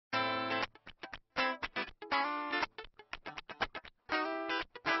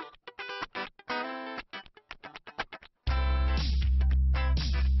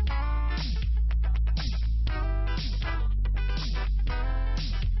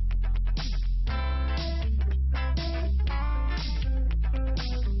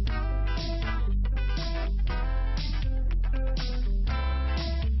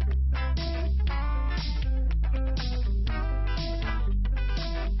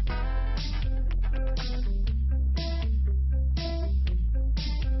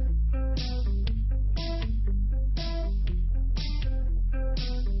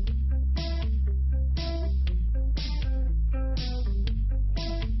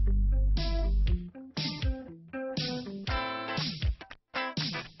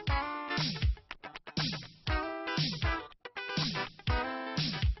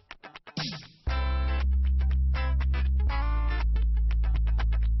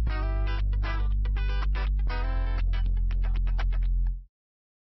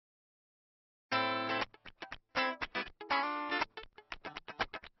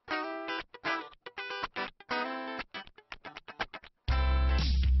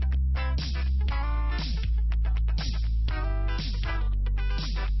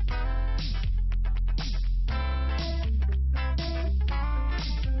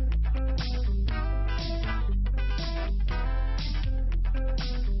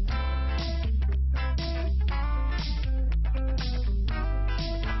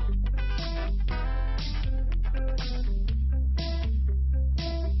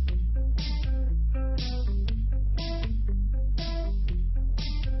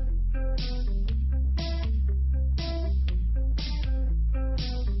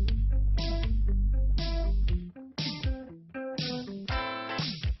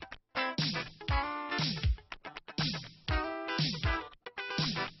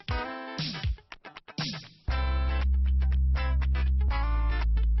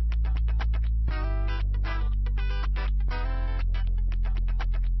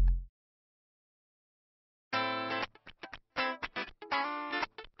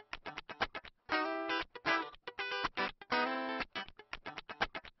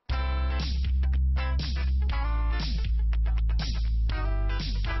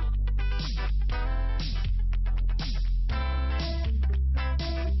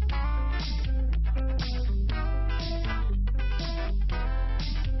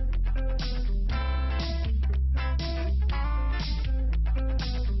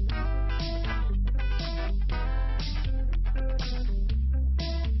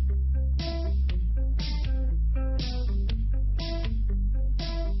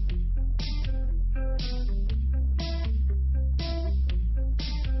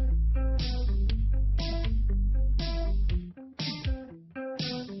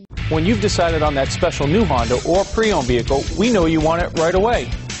When you've decided on that special new Honda or pre-owned vehicle, we know you want it right away.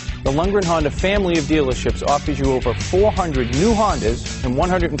 The Lundgren Honda family of dealerships offers you over 400 new Hondas and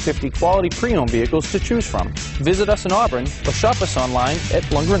 150 quality pre-owned vehicles to choose from. Visit us in Auburn or shop us online at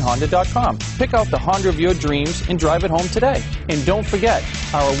lundgrenhonda.com. Pick out the Honda of your dreams and drive it home today. And don't forget,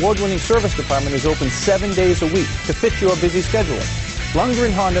 our award-winning service department is open 7 days a week to fit your busy schedule.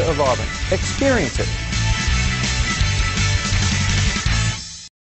 Lundgren Honda of Auburn. Experience it.